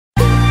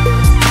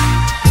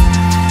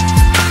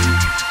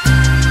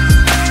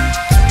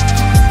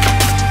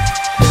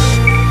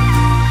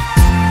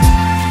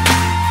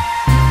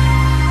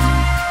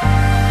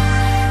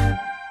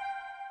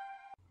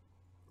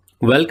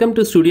Welcome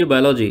to Studio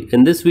Biology.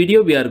 In this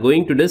video, we are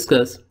going to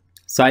discuss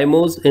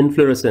cymose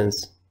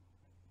inflorescence.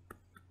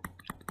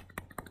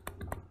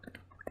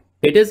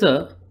 It is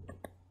a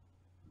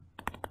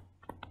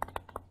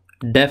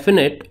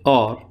definite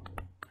or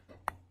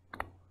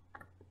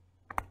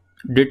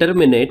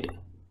determinate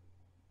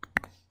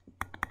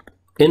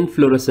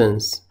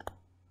inflorescence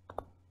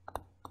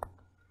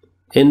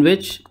in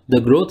which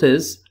the growth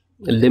is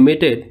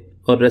limited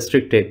or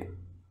restricted.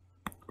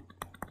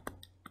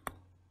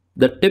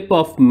 The tip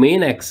of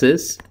main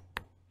axis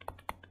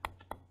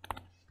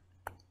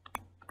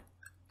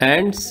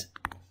ends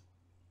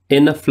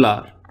in a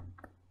flower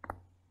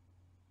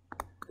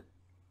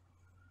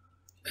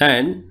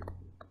and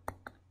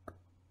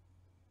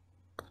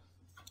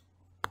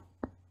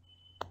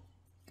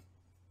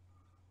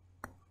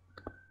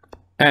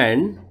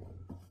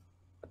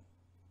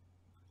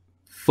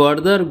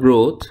further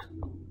growth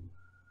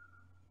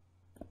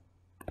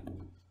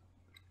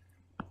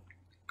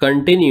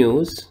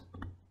continues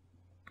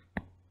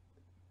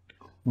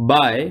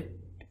by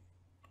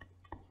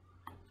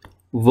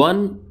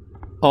one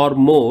or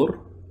more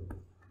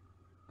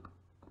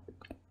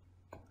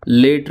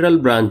lateral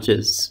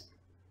branches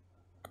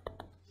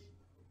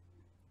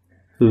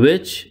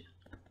which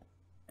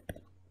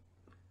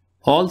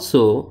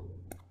also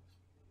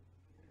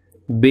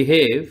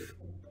behave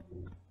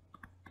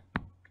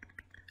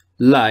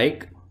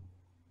like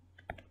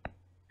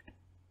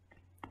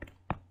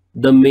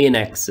the main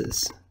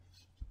axis.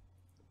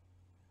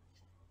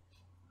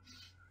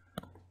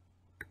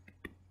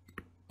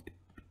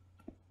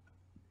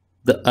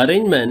 The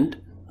arrangement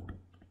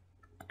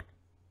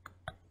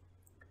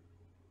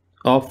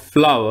of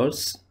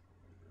flowers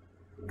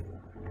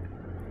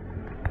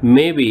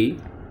may be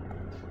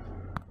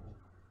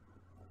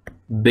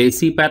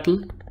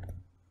basipetal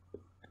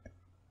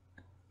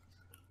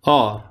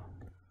or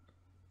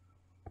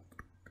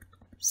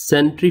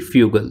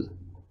centrifugal.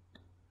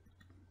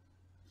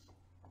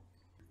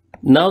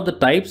 Now the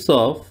types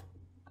of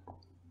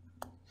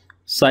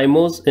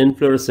cymose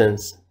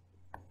inflorescence.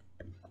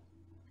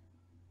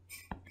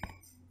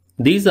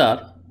 These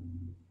are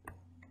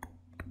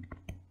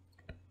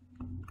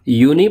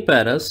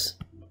uniparous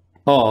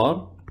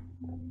or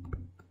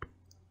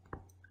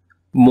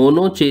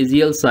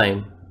monochasial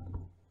cyme.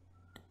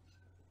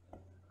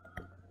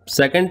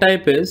 Second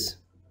type is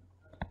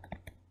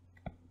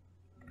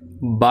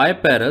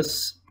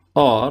biparous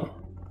or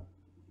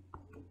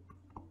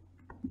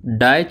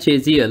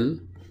dichasial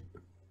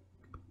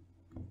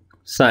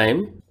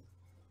cyme.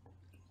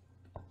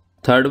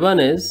 Third one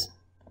is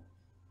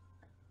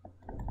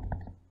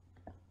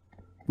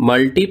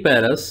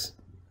multiparous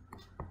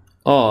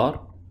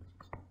or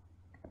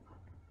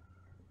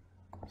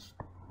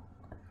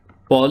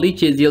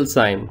polychasial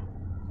cyme,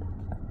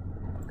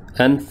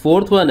 and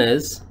fourth one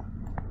is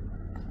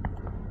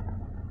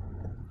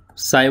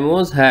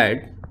cymose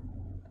head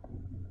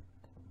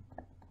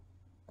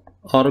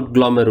or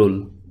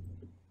glomerule.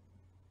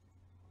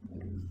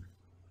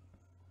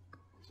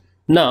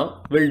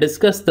 Now we'll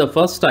discuss the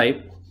first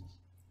type,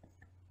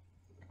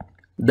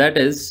 that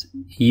is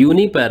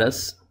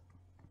uniparous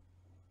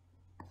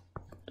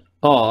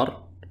or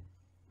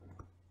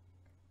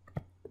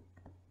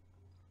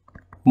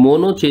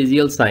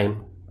monochasial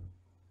cyme.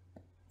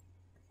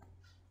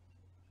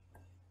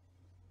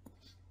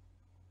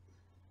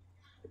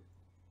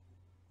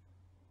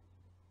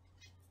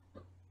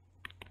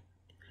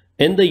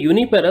 In the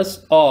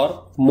uniparous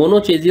or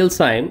monochasial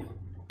cyme,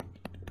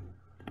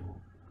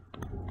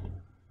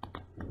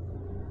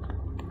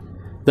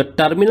 the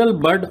terminal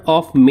bud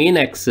of main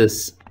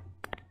axis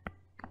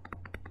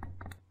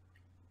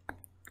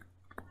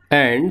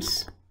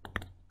ends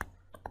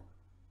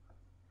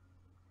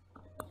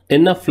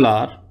in a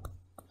flower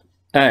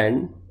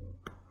and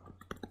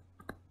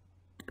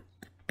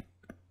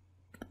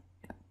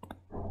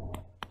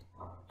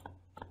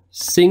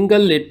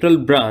single lateral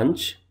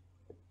branch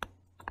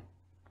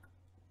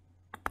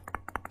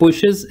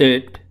pushes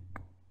it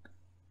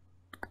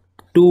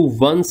to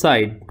one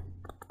side,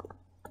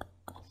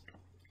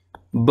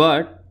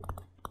 but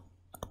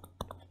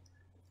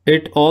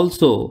it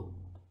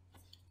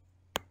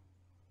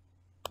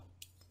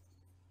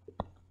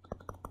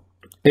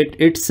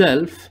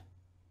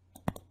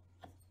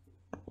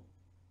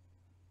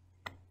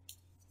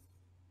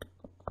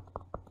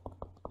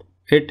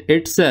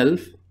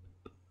itself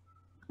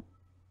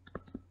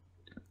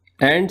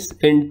ends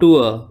into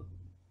a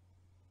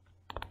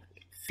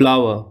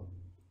flower.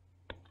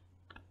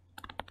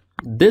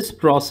 This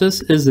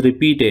process is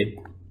repeated.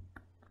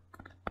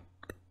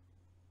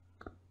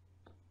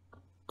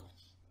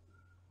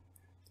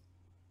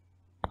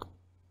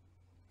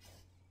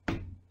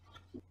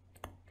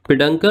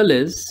 Peduncle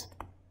is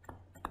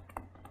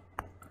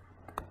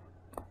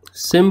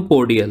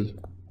sympodial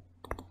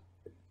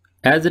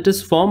as it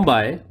is formed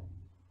by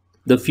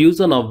the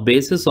fusion of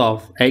bases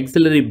of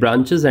axillary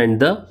branches and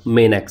the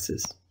main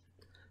axis.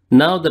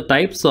 Now the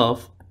types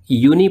of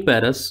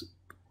uniparous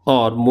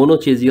or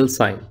monochasial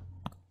cyme.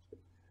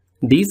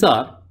 These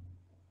are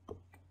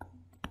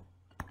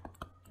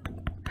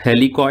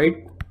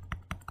helicoid,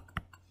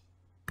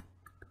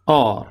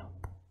 or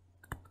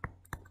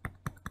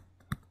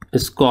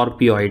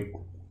scorpioid.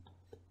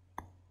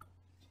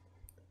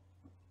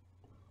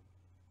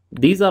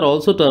 These are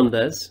also termed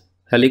as,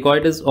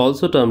 helicoid is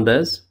also termed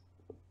as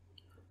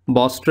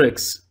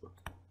bostrix,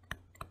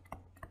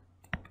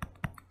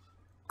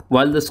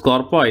 while the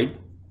scorpioid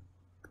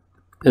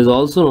is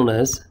also known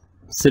as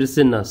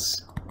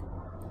circinus.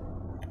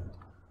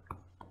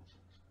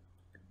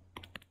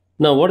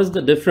 Now, what is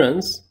the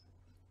difference?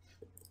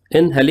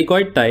 In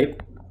helicoid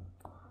type,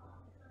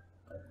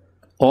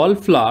 all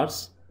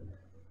flowers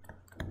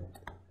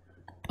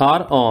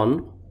are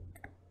on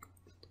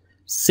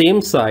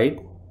same side,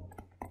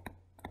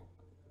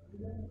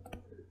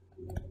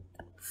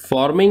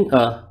 forming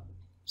a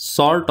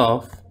sort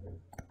of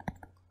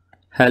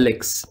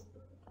helix.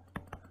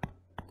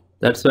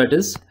 That's why it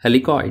is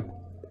helicoid.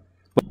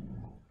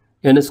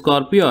 In a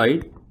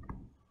scorpioid,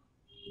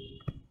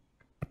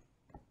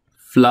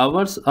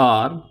 flowers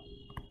are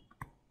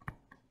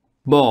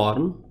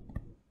born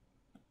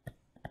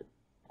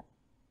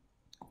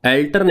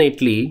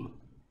alternately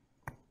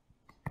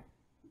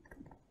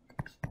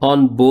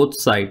on both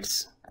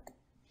sides.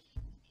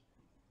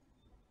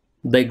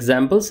 The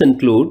examples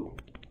include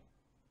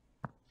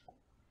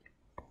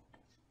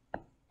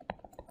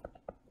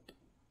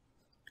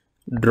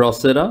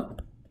Drosera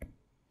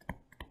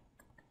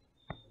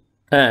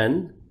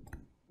and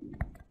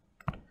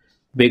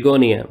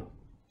Begonia.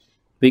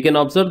 We can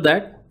observe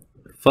that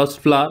first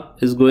flower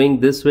is going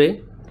this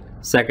way,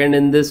 second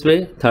in this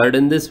way, third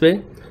in this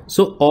way.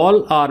 So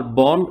all are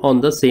born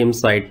on the same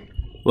side.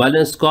 While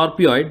in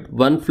scorpioid,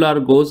 one flower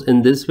goes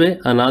in this way,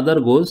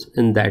 another goes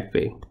in that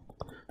way.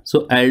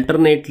 So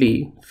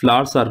alternately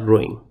flowers are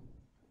growing.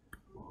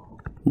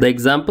 The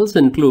examples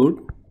include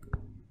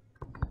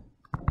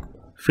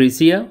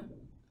Freesia,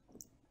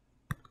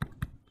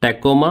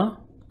 Tacoma,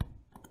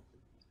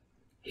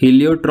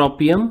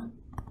 Heliotropium,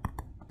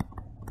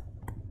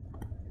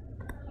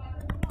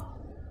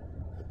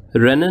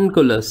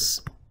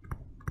 Ranunculus,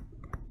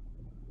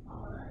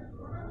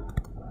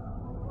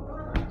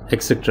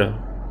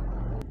 etc.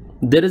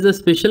 There is a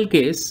special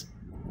case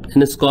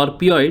in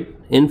scorpioid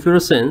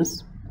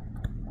inflorescence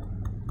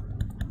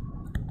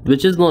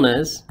which is known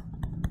as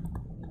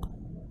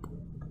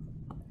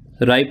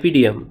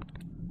Rhipidium.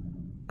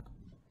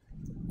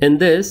 In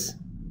this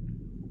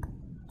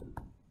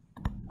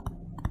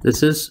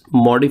is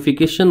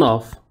modification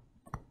of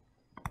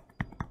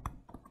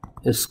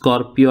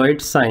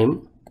scorpioid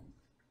cyme,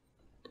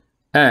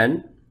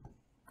 and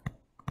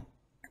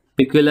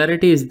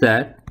peculiarity is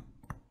that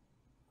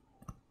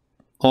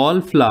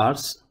all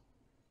flowers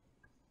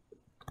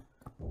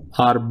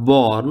are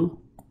born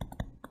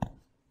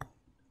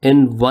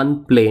in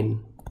one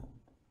plane.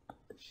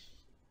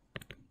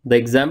 The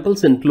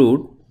examples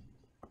include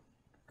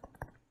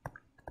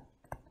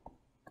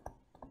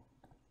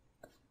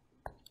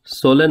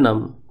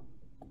Solanum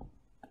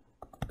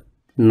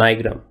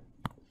nigrum.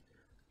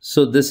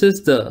 So this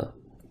is the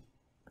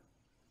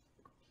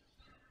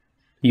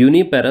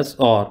uniparous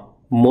or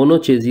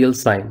monochasial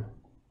cyme.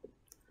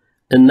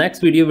 In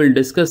next video, we'll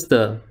discuss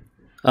the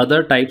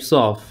other types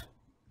of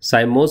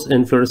cymose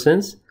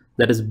inflorescence,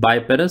 that is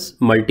biparous,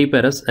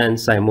 multiparous and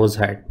cymose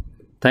head.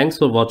 Thanks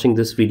for watching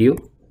this video.